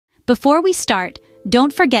Before we start,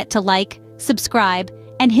 don't forget to like, subscribe,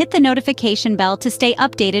 and hit the notification bell to stay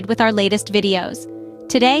updated with our latest videos.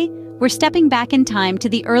 Today, we're stepping back in time to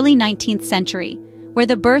the early 19th century, where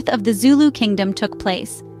the birth of the Zulu Kingdom took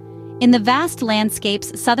place. In the vast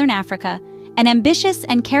landscapes southern Africa, an ambitious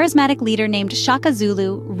and charismatic leader named Shaka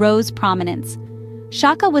Zulu rose prominence.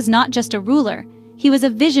 Shaka was not just a ruler, he was a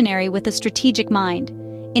visionary with a strategic mind.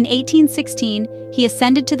 In 1816, he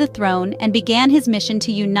ascended to the throne and began his mission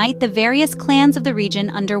to unite the various clans of the region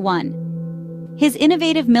under one. His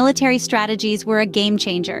innovative military strategies were a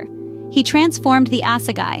game-changer. He transformed the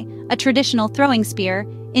assegai, a traditional throwing spear,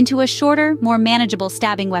 into a shorter, more manageable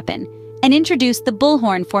stabbing weapon, and introduced the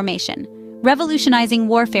bullhorn formation, revolutionizing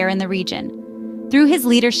warfare in the region. Through his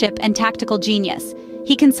leadership and tactical genius,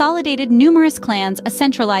 he consolidated numerous clans, a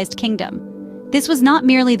centralized kingdom. This was not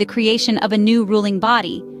merely the creation of a new ruling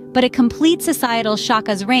body, but a complete societal.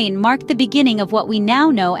 Shaka's reign marked the beginning of what we now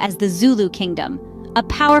know as the Zulu Kingdom, a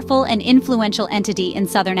powerful and influential entity in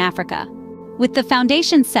southern Africa. With the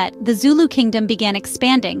foundation set, the Zulu Kingdom began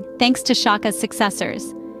expanding, thanks to Shaka's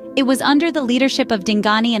successors. It was under the leadership of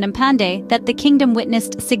Dingani and Mpande that the kingdom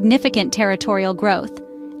witnessed significant territorial growth.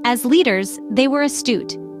 As leaders, they were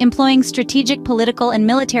astute, employing strategic political and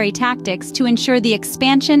military tactics to ensure the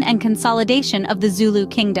expansion and consolidation of the Zulu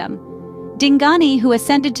Kingdom. Dingani, who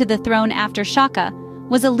ascended to the throne after Shaka,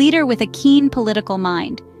 was a leader with a keen political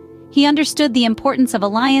mind. He understood the importance of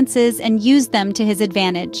alliances and used them to his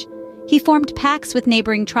advantage. He formed pacts with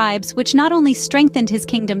neighboring tribes, which not only strengthened his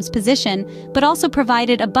kingdom's position, but also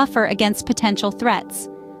provided a buffer against potential threats.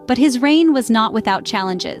 But his reign was not without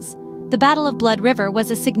challenges. The Battle of Blood River was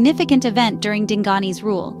a significant event during Dingani's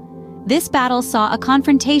rule. This battle saw a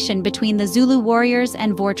confrontation between the Zulu warriors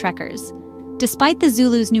and Voortrekkers. Despite the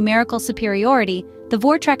Zulus' numerical superiority, the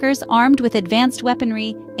Voortrekkers, armed with advanced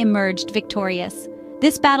weaponry, emerged victorious.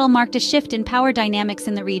 This battle marked a shift in power dynamics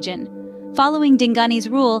in the region. Following Dingani's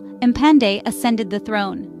rule, Mpande ascended the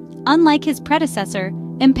throne. Unlike his predecessor,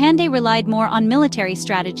 Mpande relied more on military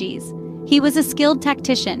strategies. He was a skilled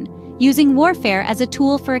tactician, using warfare as a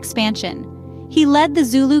tool for expansion. He led the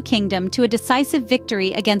Zulu Kingdom to a decisive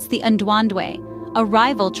victory against the Ndwandwe, a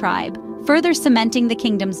rival tribe, further cementing the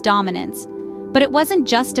kingdom's dominance. But it wasn't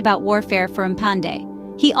just about warfare for Mpande.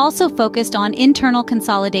 He also focused on internal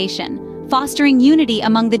consolidation, fostering unity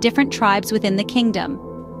among the different tribes within the kingdom.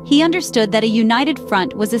 He understood that a united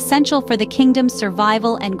front was essential for the kingdom's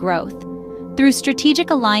survival and growth. Through strategic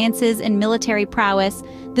alliances and military prowess,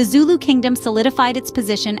 the Zulu Kingdom solidified its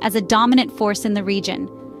position as a dominant force in the region.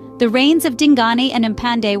 The reigns of Dingani and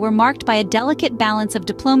Mpande were marked by a delicate balance of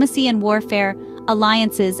diplomacy and warfare,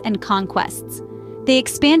 alliances and conquests. They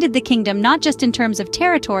expanded the kingdom not just in terms of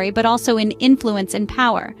territory, but also in influence and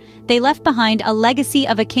power. They left behind a legacy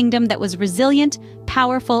of a kingdom that was resilient,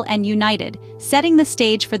 powerful, and united, setting the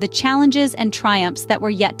stage for the challenges and triumphs that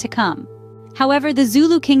were yet to come. However, the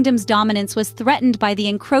Zulu Kingdom's dominance was threatened by the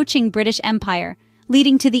encroaching British Empire,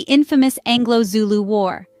 leading to the infamous Anglo-Zulu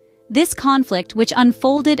War. This conflict, which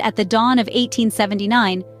unfolded at the dawn of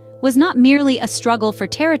 1879, was not merely a struggle for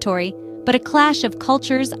territory, but a clash of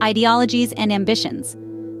cultures, ideologies, and ambitions.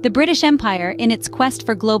 The British Empire, in its quest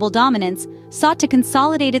for global dominance, sought to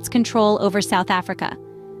consolidate its control over South Africa.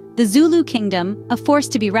 The Zulu Kingdom, a force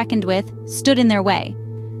to be reckoned with, stood in their way.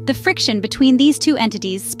 The friction between these two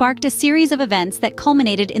entities sparked a series of events that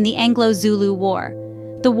culminated in the Anglo-Zulu War.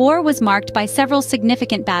 The war was marked by several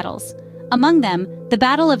significant battles. Among them, the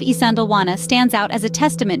Battle of Isandlwana stands out as a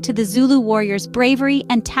testament to the Zulu warriors' bravery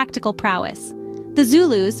and tactical prowess. The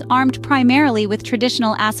Zulus, armed primarily with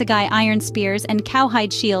traditional assegai iron spears and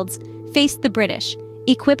cowhide shields, faced the British,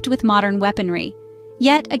 equipped with modern weaponry.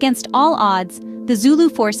 Yet, against all odds, the Zulu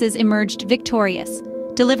forces emerged victorious,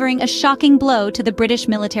 delivering a shocking blow to the British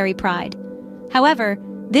military pride. However,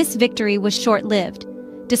 this victory was short-lived.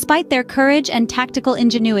 Despite their courage and tactical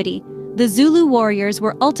ingenuity, the Zulu warriors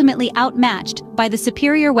were ultimately outmatched by the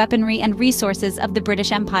superior weaponry and resources of the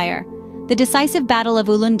British Empire. The decisive Battle of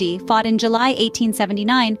Ulundi, fought in July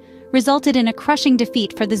 1879, resulted in a crushing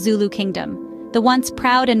defeat for the Zulu Kingdom. The once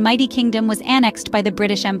proud and mighty kingdom was annexed by the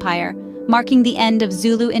British Empire, marking the end of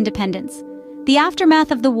Zulu independence. The aftermath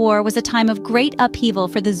of the war was a time of great upheaval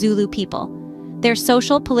for the Zulu people. Their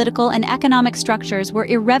social, political, and economic structures were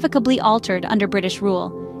irrevocably altered under British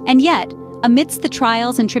rule. And yet, amidst the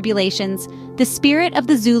trials and tribulations, the spirit of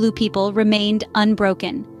the Zulu people remained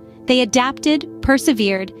unbroken. They adapted,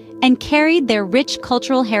 persevered, and carried their rich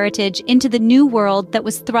cultural heritage into the new world that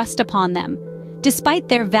was thrust upon them. Despite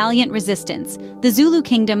their valiant resistance, the Zulu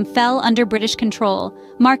Kingdom fell under British control,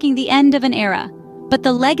 marking the end of an era. But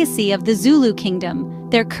the legacy of the Zulu Kingdom,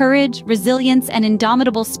 Their courage, resilience, and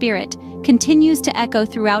indomitable spirit continues to echo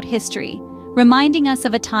throughout history, reminding us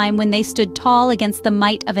of a time when they stood tall against the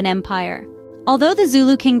might of an empire. Although the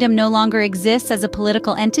Zulu Kingdom no longer exists as a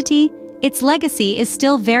political entity, its legacy is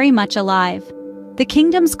still very much alive. The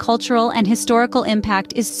kingdom's cultural and historical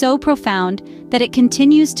impact is so profound that it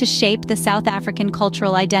continues to shape the South African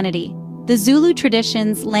cultural identity. The Zulu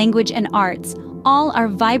traditions, language, and arts all are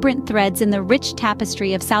vibrant threads in the rich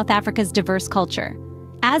tapestry of South Africa's diverse culture.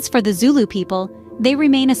 As for the Zulu people, they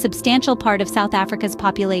remain a substantial part of South Africa's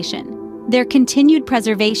population. Their continued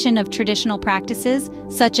preservation of traditional practices,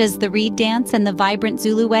 such as the reed dance and the vibrant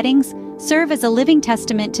Zulu weddings, serve as a living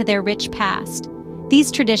testament to their rich past.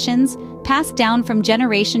 These traditions, passed down from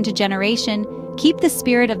generation to generation, keep the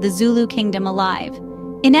spirit of the Zulu Kingdom alive.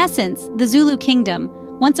 In essence, the Zulu Kingdom,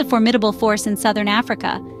 once a formidable force in southern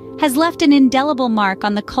Africa, has left an indelible mark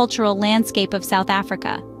on the cultural landscape of South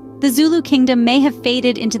Africa. The Zulu Kingdom may have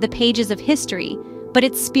faded into the pages of history, but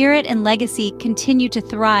its spirit and legacy continue to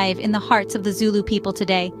thrive in the hearts of the Zulu people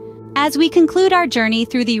today. As we conclude our journey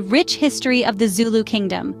through the rich history of the Zulu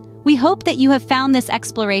Kingdom, we hope that you have found this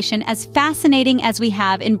exploration as fascinating as we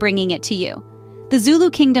have in bringing it to you. The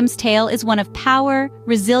Zulu Kingdom's tale is one of power,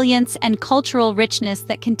 resilience, and cultural richness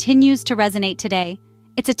that continues to resonate today.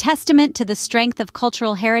 It's a testament to the strength of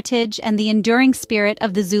cultural heritage and the enduring spirit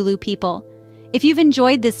of the Zulu people. If you've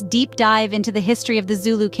enjoyed this deep dive into the history of the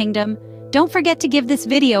Zulu Kingdom, don't forget to give this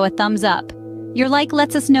video a thumbs up. Your like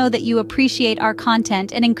lets us know that you appreciate our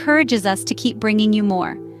content and encourages us to keep bringing you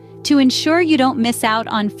more. To ensure you don't miss out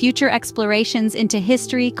on future explorations into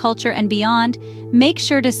history, culture, and beyond, make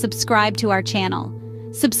sure to subscribe to our channel.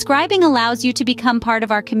 Subscribing allows you to become part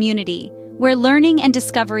of our community, where learning and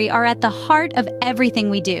discovery are at the heart of everything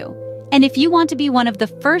we do. And if you want to be one of the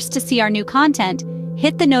first to see our new content,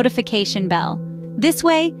 hit the notification bell. This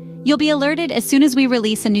way, you'll be alerted as soon as we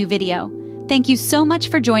release a new video. Thank you so much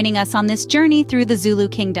for joining us on this journey through the Zulu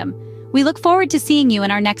Kingdom. We look forward to seeing you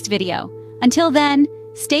in our next video. Until then,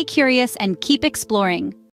 stay curious and keep exploring.